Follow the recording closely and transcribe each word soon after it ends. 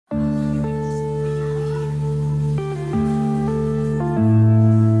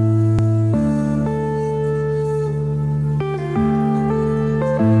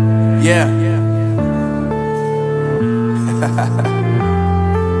Yeah.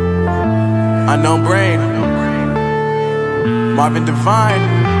 Unknown Brain, Marvin Divine.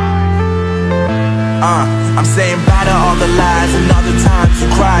 I'm saying bye to all the lies and all the times you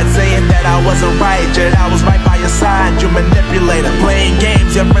cried, saying that I wasn't right, yet I was right by your side. You manipulator, playing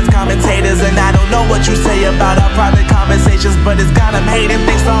games, your friends commentators, and I don't know what you say about our private conversations, but it's got them hating.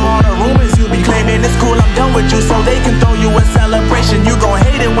 Thanks to all the rumors you be claiming. It's cool, I'm done with you, so they can throw you a celebration. You gon'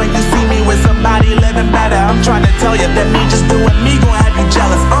 hate it when you see me with somebody living better. I'm trying to tell you that me just doing me gon' have you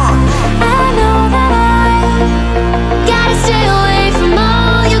jealous. I know that I gotta stay away from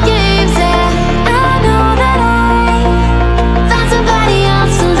all your games, yeah. I know that I found somebody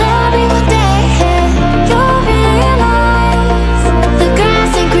else to love me one day, yeah. You'll realize the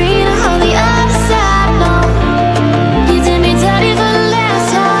grass ain't greener on the other side, no. You did me dirty for the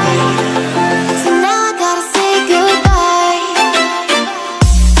last time, so now I gotta say goodbye.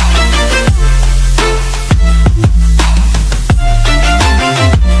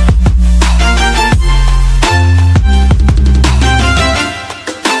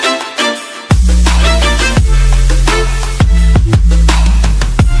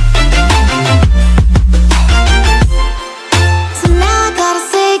 So now I gotta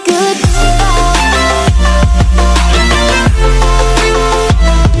say goodbye.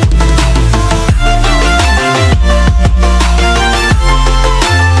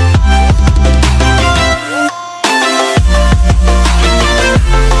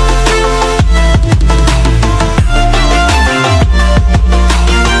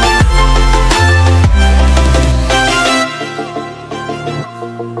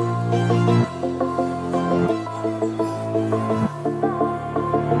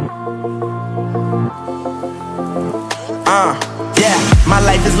 Yeah, my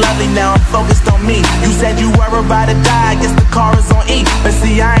life is lovely now, I'm focused on me. You said you were about to die, I guess the car is on E. But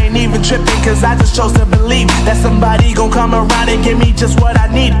see, I ain't even tripping, cause I just chose to believe that somebody gon' come around and give me just what I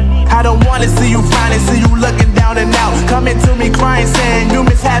need. I don't wanna see you finding, see you looking down and out, coming to me crying, saying you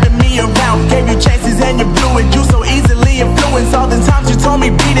miss having me around. Gave you chances and you blew it, you so easily influenced. All the times you told me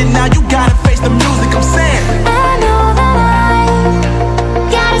beat it, now you gotta face the music. I'm saying